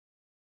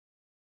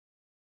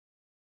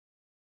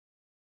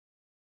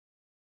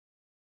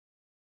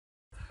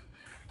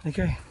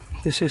Okay,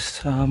 this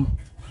is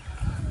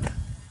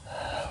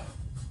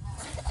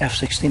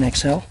F-16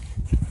 XL.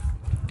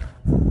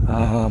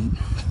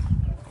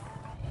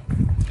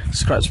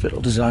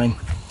 Scratchbuilt design.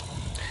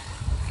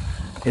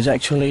 It's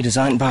actually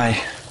designed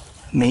by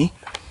me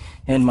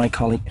and my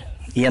colleague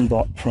Ian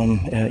bought from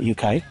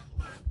UK.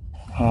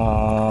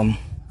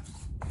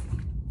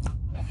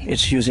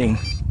 It's using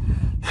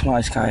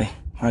FlySky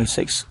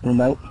i6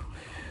 remote,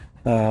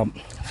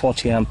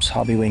 40 amps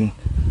hobby wing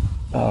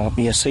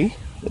BSC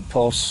with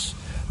pulse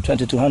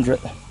 2200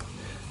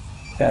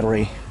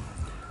 battery,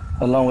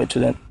 along with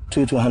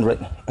 2200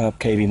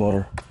 kV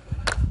motor.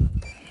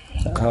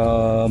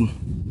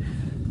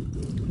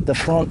 The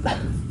front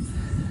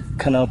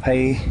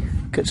canopy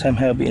could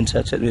somehow be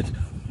inserted with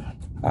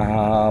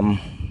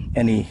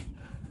any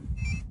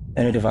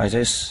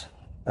devices.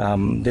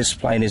 This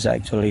plane is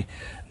actually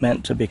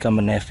meant to become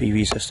an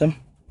FPV system.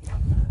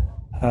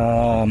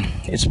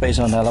 It's based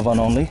on L1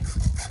 only,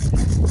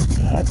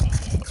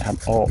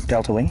 or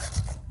delta wing.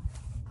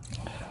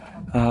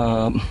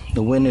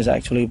 The wind is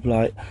actually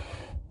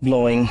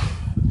blowing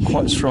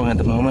quite strong at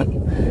the moment.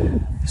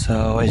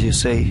 So as you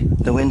see,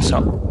 the wind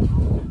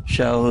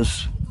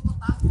shows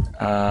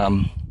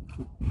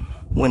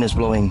wind is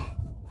blowing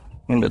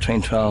in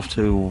between 12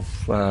 to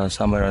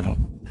somewhere around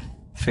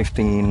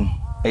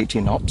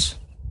 15-18 knots.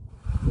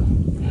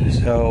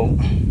 So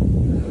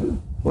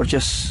we're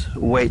just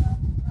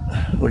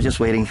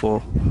waiting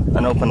for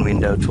an open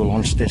window to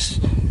launch this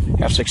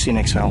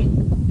F-16 XL.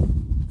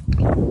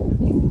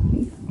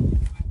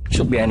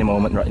 Should be any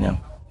moment right now.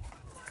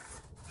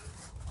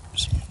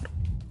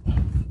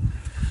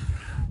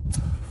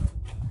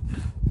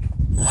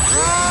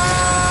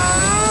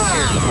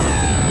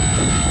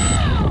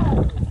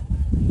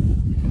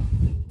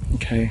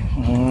 Okay,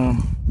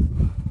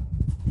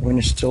 wind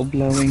is still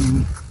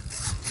blowing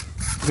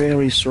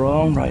very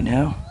strong right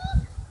now.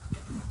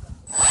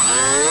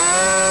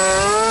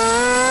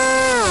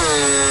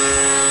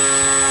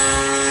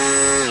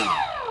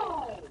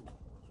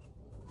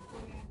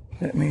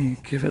 Let me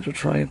give it a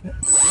try a bit.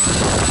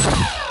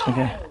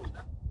 Okay.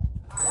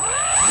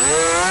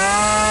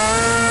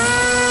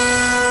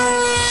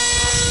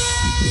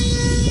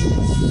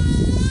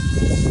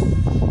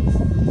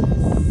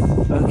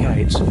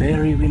 Okay, it's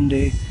very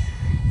windy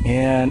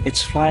and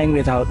it's flying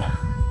without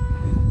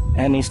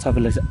any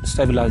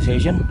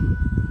stabilization.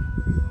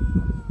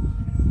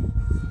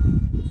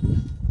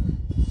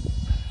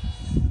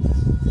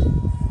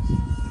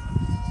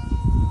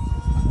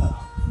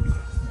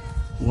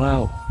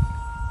 Wow,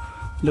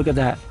 look at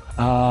that.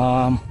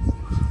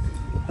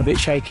 A bit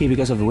shaky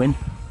because of the wind.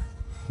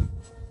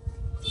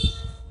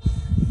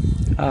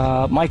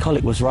 My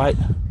colleague was right.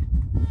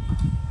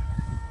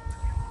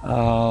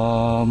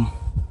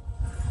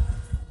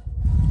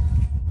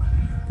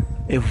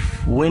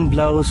 If wind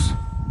blows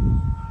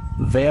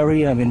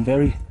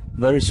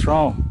very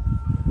strong,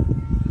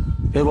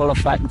 it will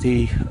affect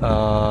the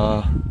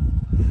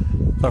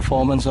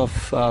performance of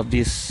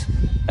this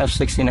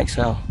F-16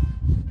 XL.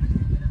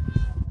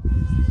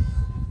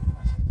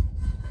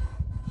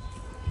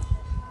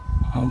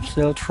 I'm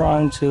still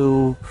trying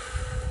to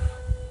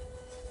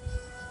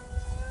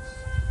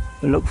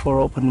look for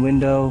open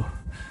window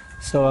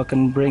so I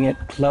can bring it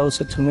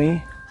closer to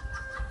me.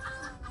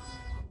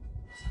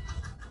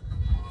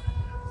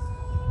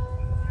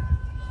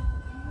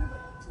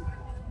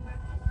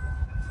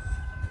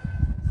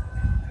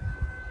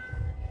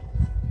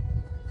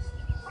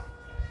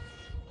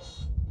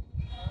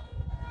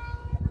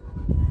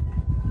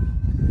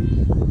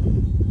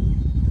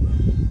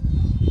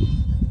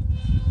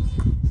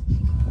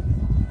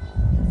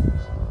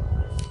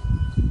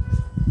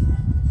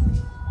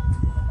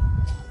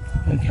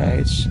 Okay,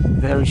 it's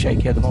very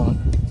shaky at the moment.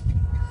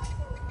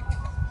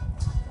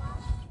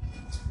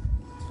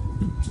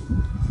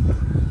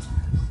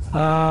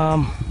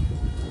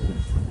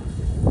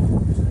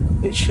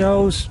 It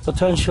shows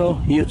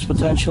huge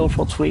potential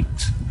for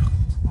tweaks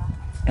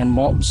and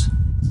mods.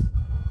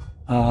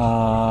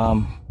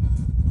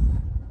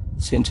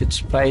 Since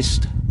it's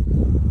placed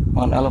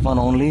on L1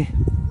 only,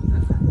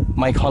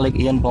 my colleague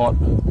Ian bought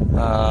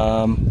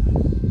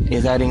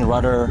is adding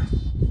rudder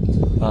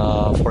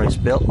for his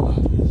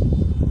build.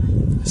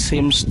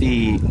 Seems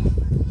the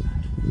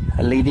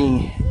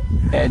leading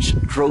edge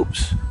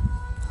groups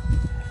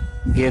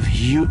give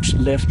huge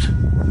lift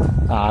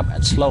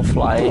at slow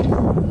flight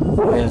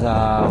with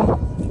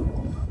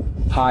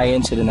high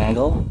incident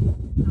angle.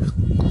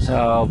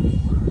 So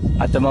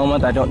at the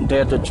moment I don't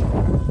dare to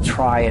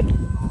try it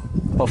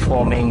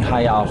performing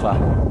high alpha.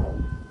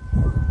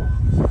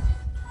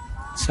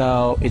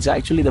 So it's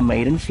actually the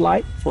maiden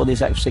flight for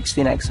this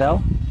F-16 XL.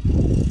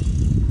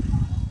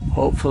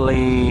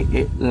 Hopefully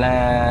it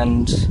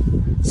lands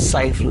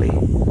safely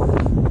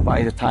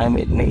by the time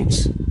it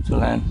needs to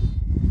land.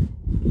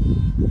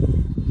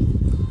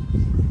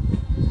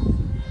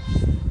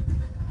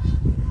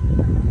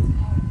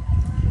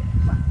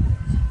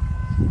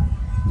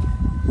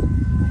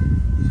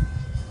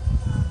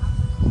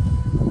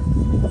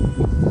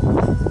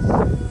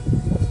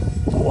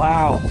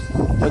 Wow,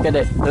 look at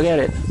it, look at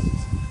it.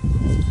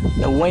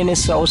 the wind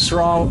is so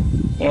strong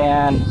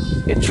and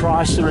it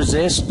tries to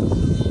resist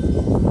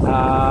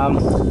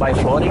by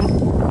floating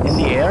in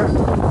the air.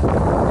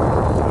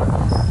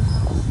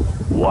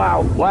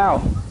 Wow,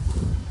 wow.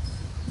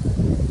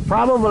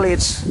 Probably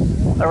it's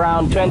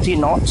around 20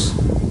 knots.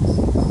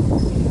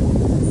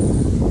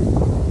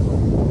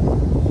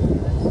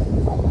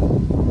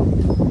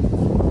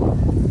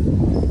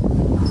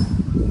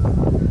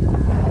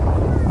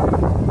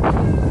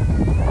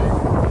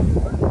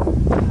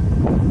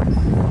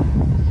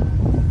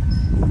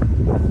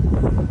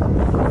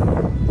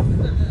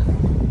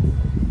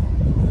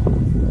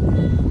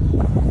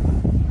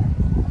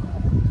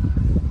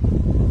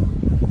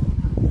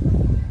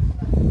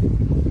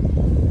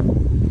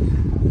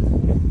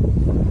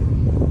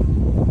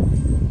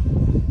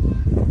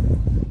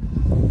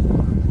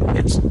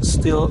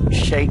 Still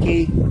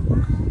shaky.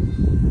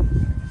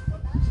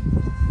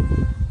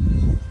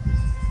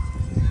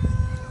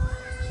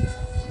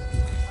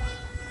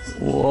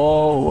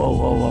 Whoa, whoa,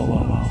 whoa, whoa,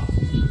 whoa, whoa.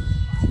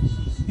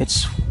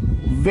 It's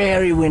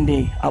very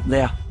windy up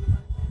there.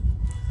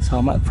 So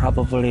I might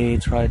probably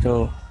try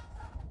to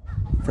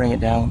bring it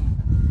down.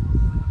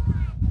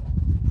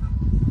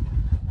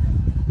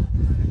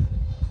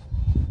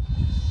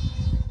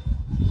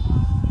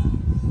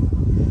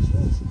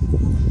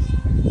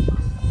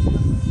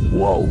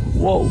 Whoa,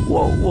 whoa,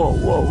 whoa, whoa,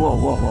 whoa, whoa,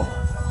 whoa, whoa.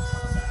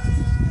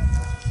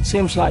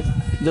 Seems like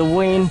the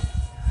wind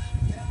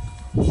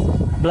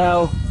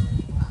blow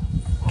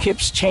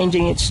keeps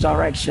changing its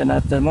direction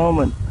at the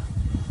moment.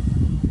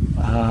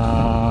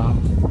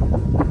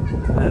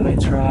 Let me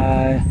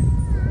try.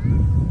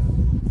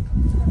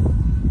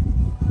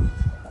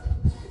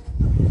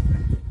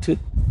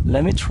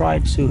 Let me try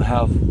to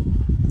have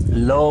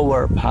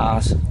lower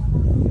pass.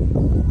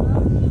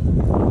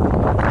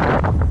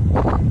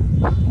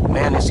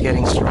 Man, it's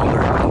getting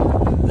stronger.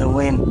 The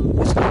wind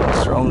is getting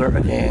stronger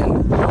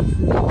again.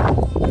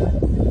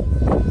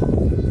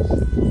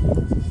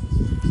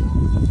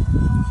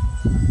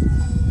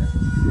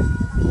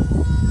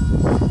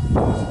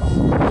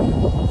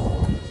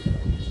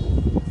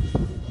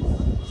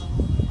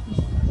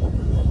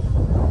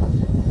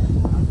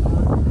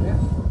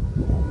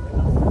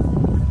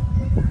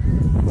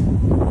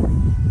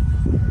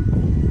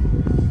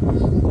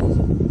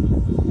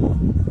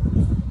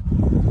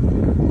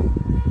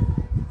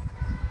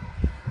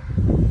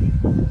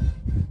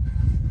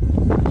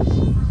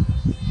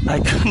 I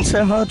couldn't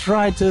somehow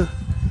try to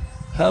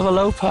have a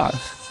low pass.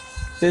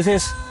 This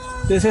is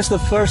the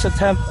first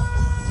attempt.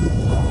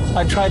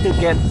 I tried to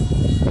get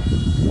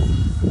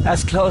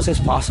as close as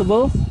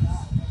possible.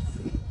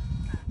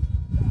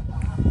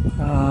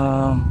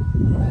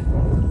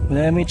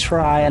 Let me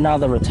try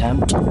another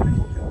attempt.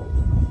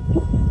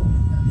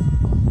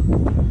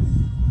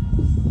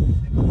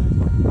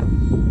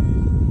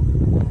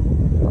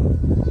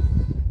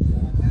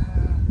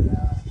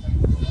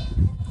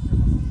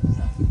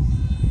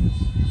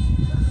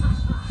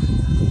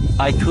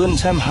 I couldn't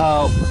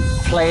somehow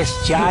place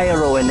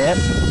gyro in it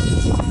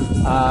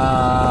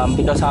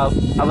because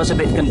I was a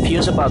bit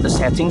confused about the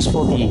settings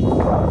for the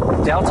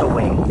delta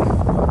wing.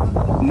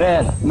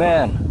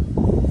 Man,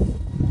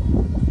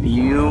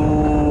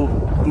 you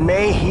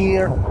may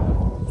hear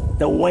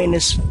the wind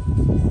is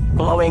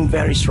blowing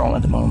very strong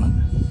at the moment.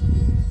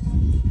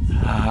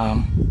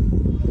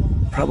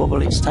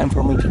 Probably it's time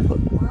for me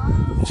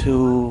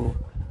to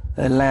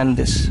land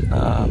this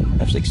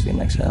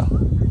F-16 XL.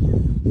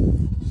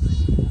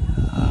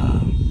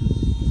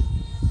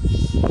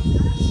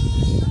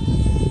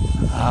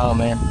 Oh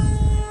man,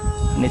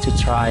 I need to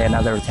try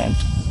another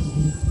attempt.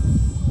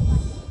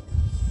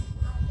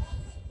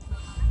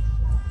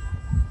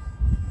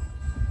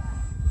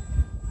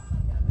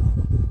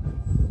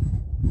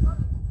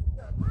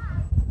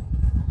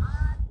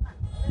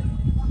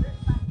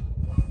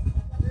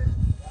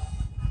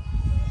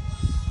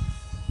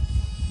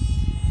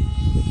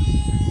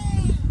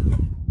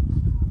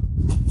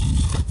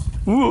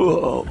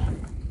 Whoa,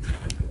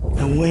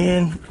 the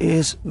wind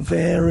is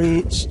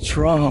very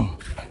strong.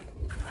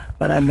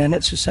 But I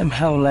managed to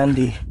somehow land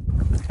the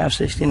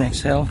F-16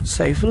 XL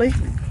safely.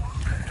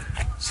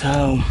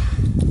 So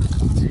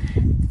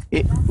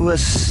it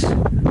was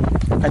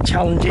a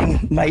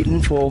challenging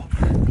maiden for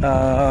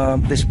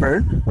this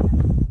bird.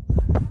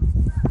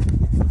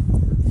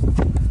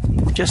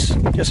 Just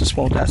a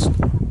small test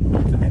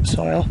in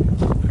soil.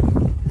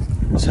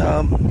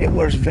 So it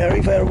works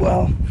very, very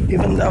well,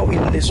 even though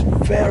in this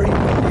very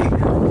windy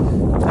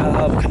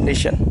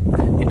condition.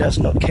 It does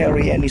not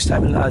carry any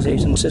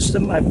stabilization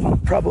system. I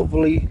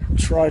probably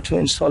try to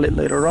install it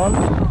later on.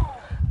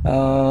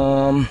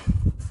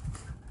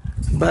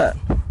 But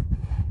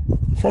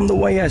from the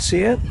way I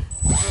see it,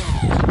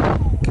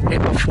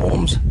 it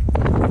performs.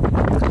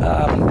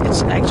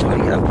 It's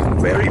actually a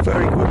very,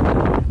 very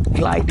good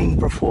gliding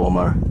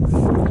performer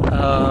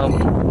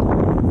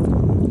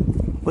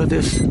with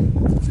this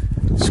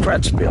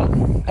Scratchbuilt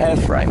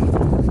airframe.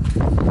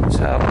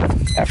 So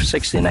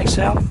F-16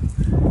 XL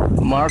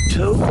Mark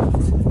II.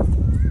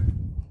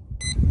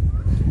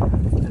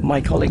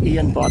 My colleague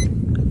Ian bought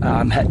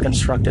had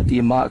constructed the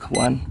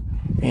Mk2,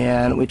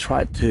 and we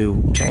tried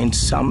to change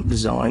some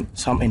design,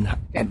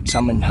 and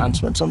some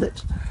enhancements on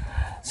it.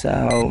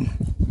 So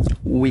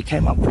we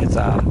came up with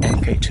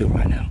Mk2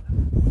 right now.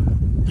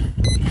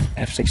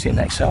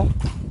 F-16 XL.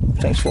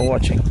 Thanks for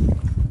watching.